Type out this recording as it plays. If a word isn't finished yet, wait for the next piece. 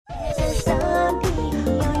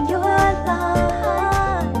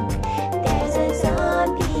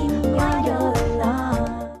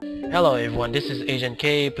Hello everyone, this is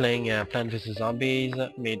AznKei playing Plants vs Zombies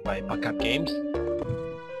made by PopCap games.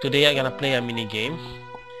 Today I'm gonna play a mini game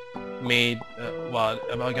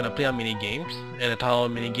I'm gonna play a mini games, and the title of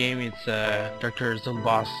the mini game is Dr.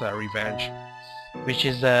 Zomboss Revenge, which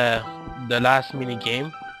is the last mini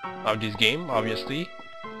game of this game, obviously,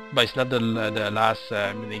 but it's not the last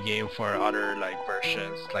mini game for other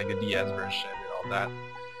versions like the DS version and all that.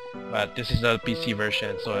 But this is the PC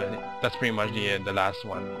version, so that's pretty much the last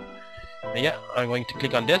one. And yeah, I'm going to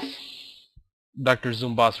click on this, Dr.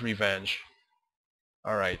 Zomboss Revenge.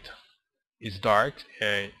 Alright, it's dark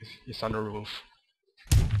and it's on the roof,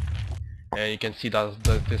 and you can see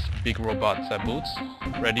this big robot's boots.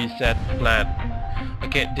 Ready, set, plant.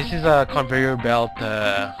 Okay, this is a conveyor belt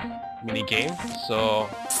mini game, so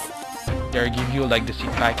they give you like the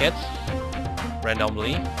seed packets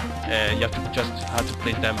randomly, and you have to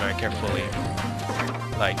place them carefully,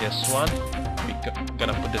 like this one. We're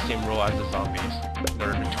gonna put the same row as the zombies in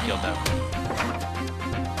order to kill them.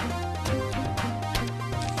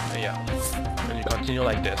 Yeah, and you continue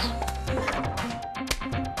like this.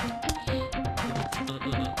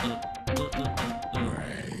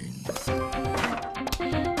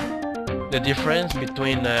 The difference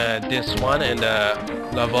between this one and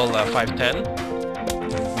level 510,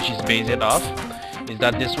 which is based off, is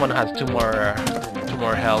that this one has two more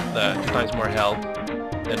health, 2 times more health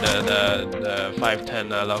than the 510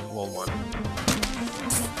 level one.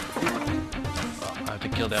 I have to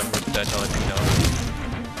kill them with the jalapeno.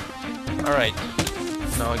 Alright,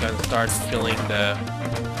 now we're gonna start filling the...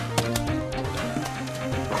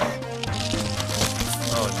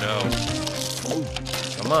 Oh no.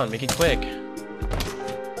 Come on, make it quick.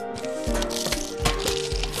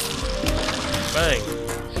 Bang!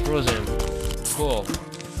 It's frozen. Cool.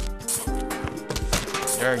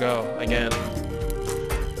 There we go, again.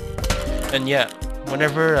 And yeah,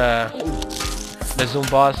 whenever the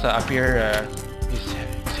Zomboss appear his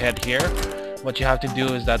head here, what you have to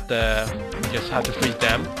do is that you just have to freeze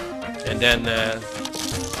them, and then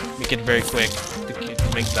make it very quick to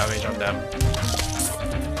make damage on them.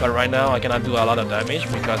 But right now I cannot do a lot of damage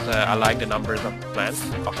because I like the numbers of plants,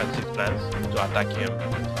 offensive plants, to attack him.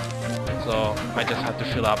 So I just have to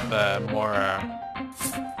fill up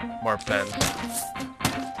more plants.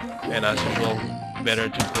 And as usual, better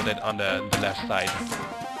to put it on the left side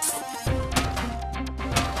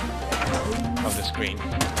of the screen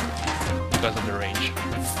because of the range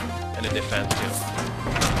and the defense too.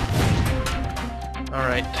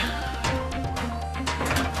 Alright,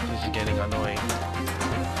 this is getting annoying.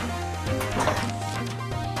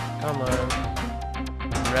 Come on,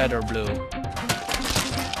 red or blue?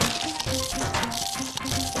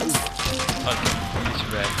 Okay, it's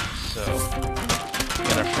red, so I'm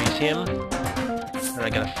gonna freeze him, and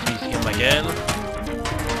I'm gonna freeze him again.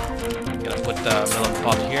 I'm gonna put the melon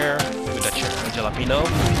pot here with the jalapeno.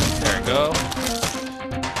 There we go.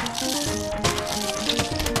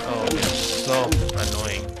 Oh, it's so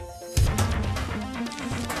annoying.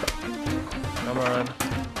 Come on.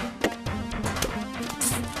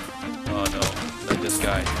 Oh no, not this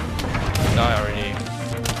guy. Die already.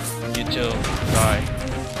 You too, die.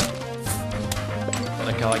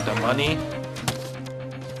 Gonna collect the money.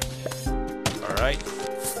 Alright.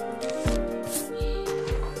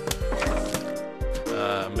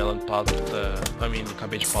 Melon pot,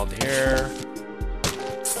 cabbage pot here.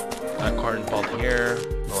 Corn pot here.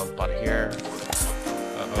 Melon pot here.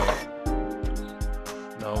 Uh-oh.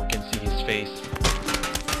 Now we can see his face.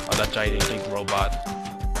 Oh, that gigantic robot.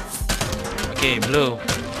 Okay, blue.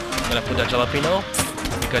 I'm gonna put the jalapeno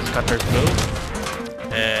because cutter's blue.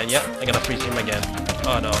 And yeah, I'm gonna freeze him again.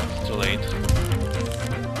 Oh no, it's too late.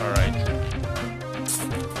 Alright.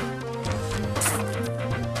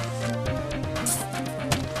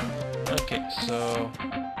 Okay, so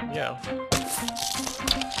yeah.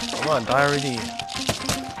 Come on, die already.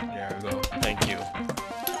 There we go. Thank you.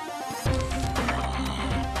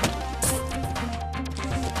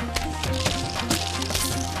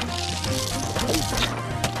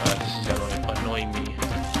 This is annoying me.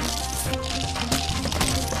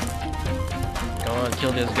 Come on,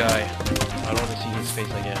 kill this guy. I don't want to see his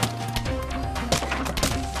face again.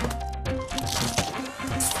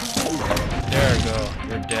 There we go.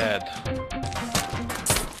 You're dead.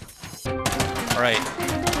 Alright.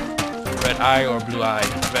 Red eye or blue eye?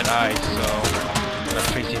 Red eye, so I'm gonna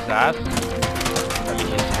freeze his ass.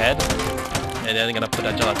 His head. And then I'm gonna put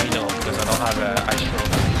a jalapeno because I don't have ice roll.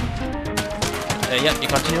 Yeah, you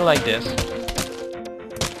continue like this.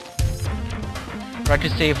 Try to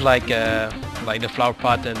save like the flower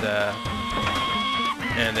pot and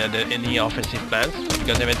and any offensive plans,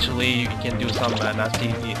 because eventually you can do some nasty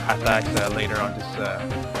attacks later on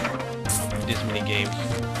this mini game.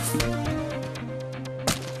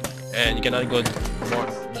 And you cannot go more.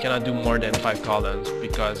 You cannot do more than 5 columns,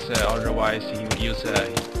 because otherwise he will use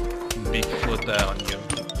big foot on you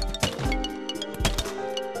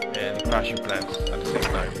and crash your plants at the same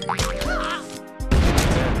time.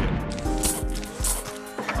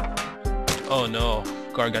 Oh no,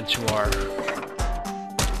 Gargantuar.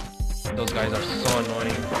 Those guys are so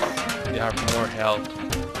annoying. They have more health.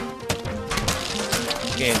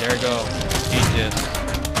 Okay, there you go. Eat this.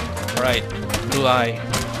 Right, blue eye,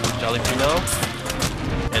 jalapeno,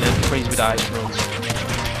 and then freeze with ice room.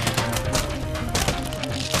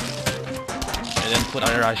 And then put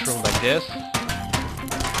another ice room like this.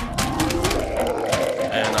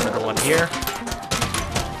 And another one here.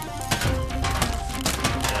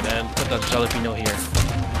 And then put the jalapeno here.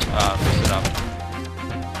 Mix it up.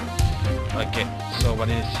 Okay, so what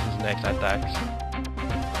is his next attacks?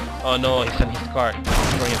 Oh no, he sent his card.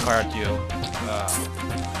 He's throwing a card at you.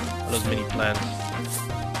 Those mini plants.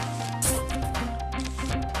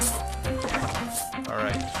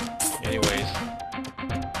 Alright, anyways.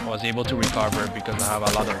 I was able to recover because I have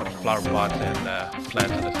a lot of flower pots and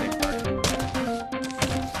plants at the same time.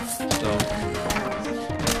 So,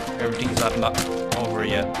 everything's not over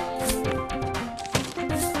yet.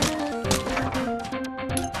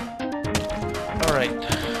 Alright,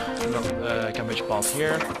 cabbage pulp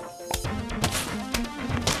here.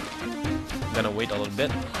 Gonna wait a little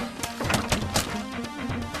bit.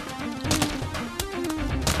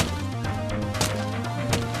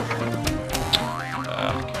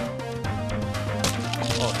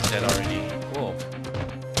 Oh, it's dead already. Cool.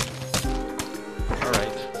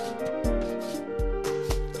 Alright.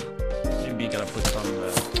 Maybe gonna put some.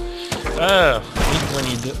 I hate when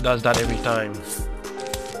he does that every time.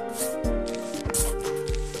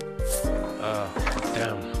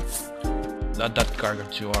 Damn. Not that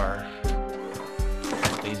Gargantuar.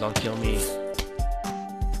 Please don't kill me.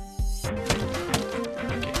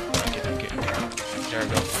 Okay. There we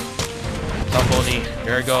go. Zamboni,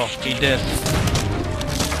 there we go. Eat this.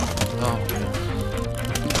 Oh.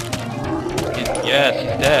 Yes,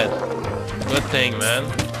 he's dead. Good thing, man.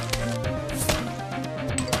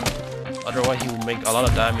 Otherwise, he would make a lot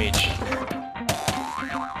of damage.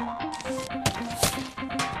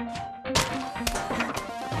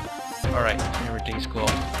 Alright, everything's cool.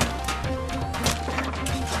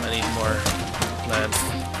 I need more plants,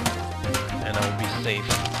 and I will be safe.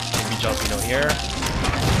 Maybe jalapeno here.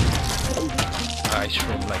 Ice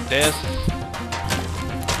room like this.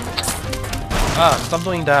 Stop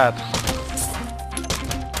doing that.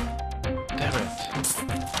 Damn it.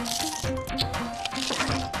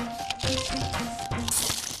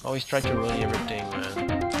 Always try to ruin everything, man.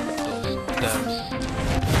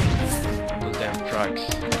 Those damn trucks.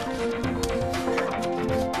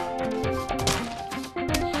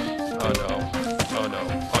 Oh no. Oh no.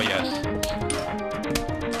 Oh yes.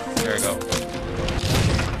 There we go.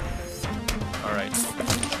 Alright.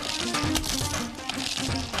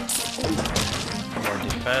 More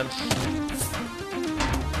defense.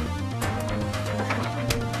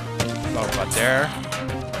 Flower pot there.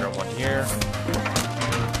 Another one here.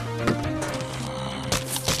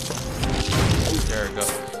 There we go.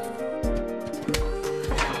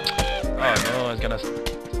 Oh no, it's gonna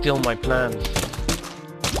steal my plans.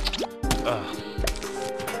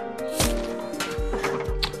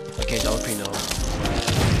 Okay, jalapeno.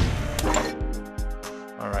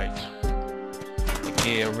 Alright.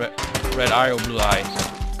 Okay, red eye or blue eye?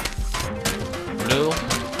 Blue.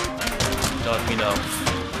 Jalapeno.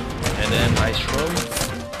 And then ice room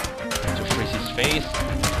to freeze his face.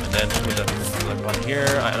 And then put another one here,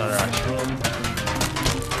 another ice room.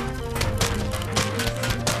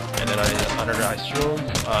 And then another ice room.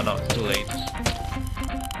 No, it's too late.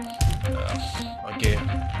 Okay,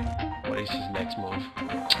 what is his next move?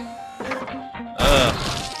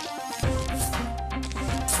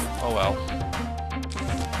 Oh well.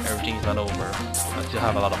 Everything's not over. I still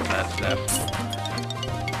have a lot of plants left.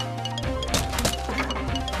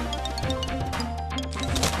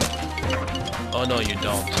 Oh no, you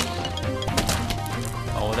don't.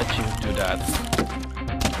 I will let you do that.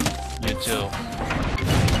 You too.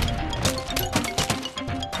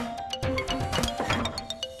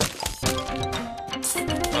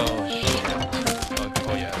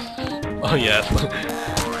 Oh yes.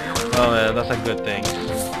 Oh man, that's a good thing.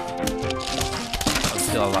 I'm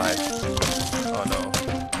still alive. Oh no.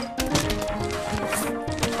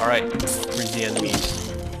 Alright, freeze the enemies.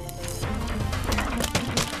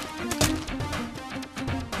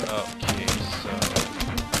 Okay, so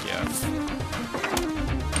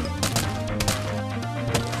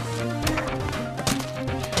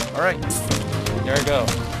Alright. There we go.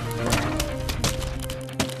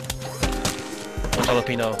 One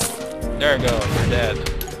jalapeno. There we go. You're dead.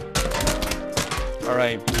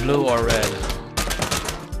 Alright. Blue or red?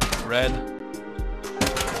 Red.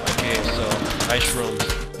 Okay, so ice rooms.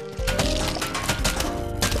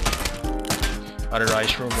 Another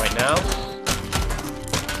ice room right now.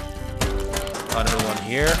 Another one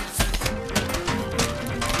here.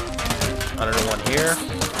 Another one here.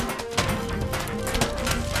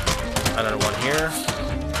 Another one here.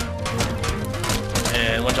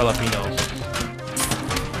 And one jalapeno.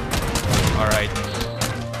 Alright.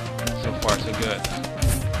 So far so good.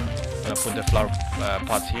 Gonna put the flower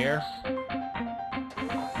pots here.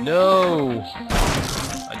 No!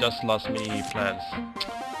 I just lost many plants.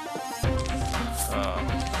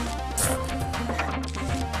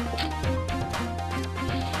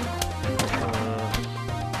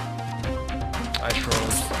 Ice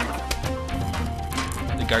rolls.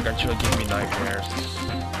 The gargantua give me nightmares.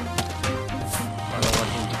 I don't want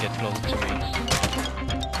him to get closer to me.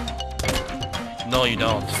 No, you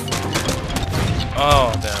don't.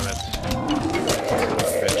 Oh, damn it.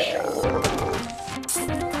 Bitch.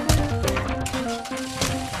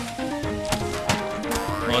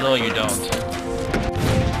 Oh, no, you don't.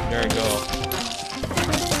 There you go.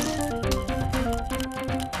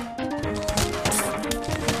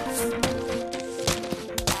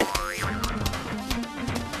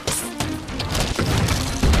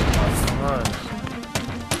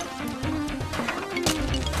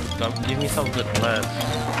 Give me some good plants.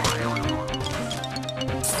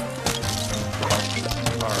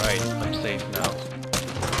 Alright, I'm safe now.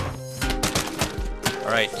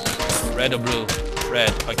 Alright, red or blue?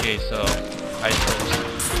 Red, okay, so ice rolls.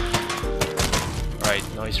 Alright,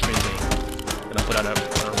 now it's freezing. Gonna put on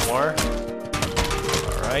another more.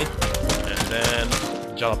 Alright, and then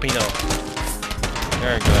jalapeno.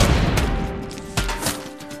 There we go.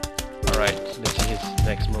 Alright, let's see his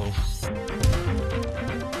next move.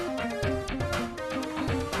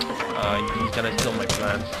 He's gonna steal my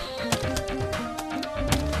plants.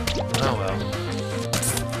 Oh well.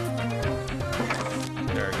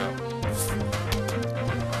 There we go.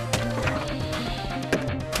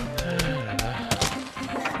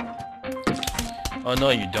 Oh no,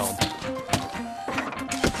 you don't.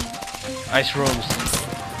 Ice rooms.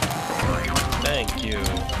 Thank you.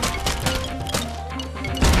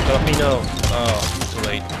 Jalapeno. Oh, too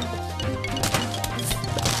late.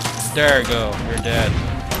 There you go. You're dead.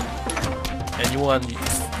 And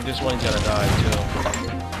this one's gonna die too.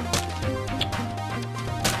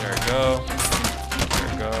 There we go. There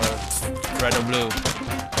we go. Red or blue?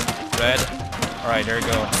 Red. Alright, there we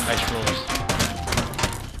go. Ice rooms.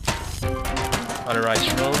 Other ice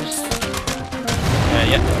rooms. And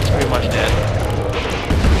yeah, it's pretty much dead.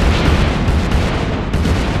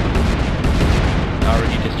 I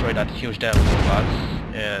already destroyed that huge damn robot.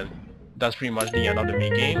 And that's pretty much the end of the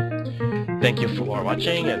mini game. Thank you for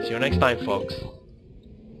watching and see you next time, folks.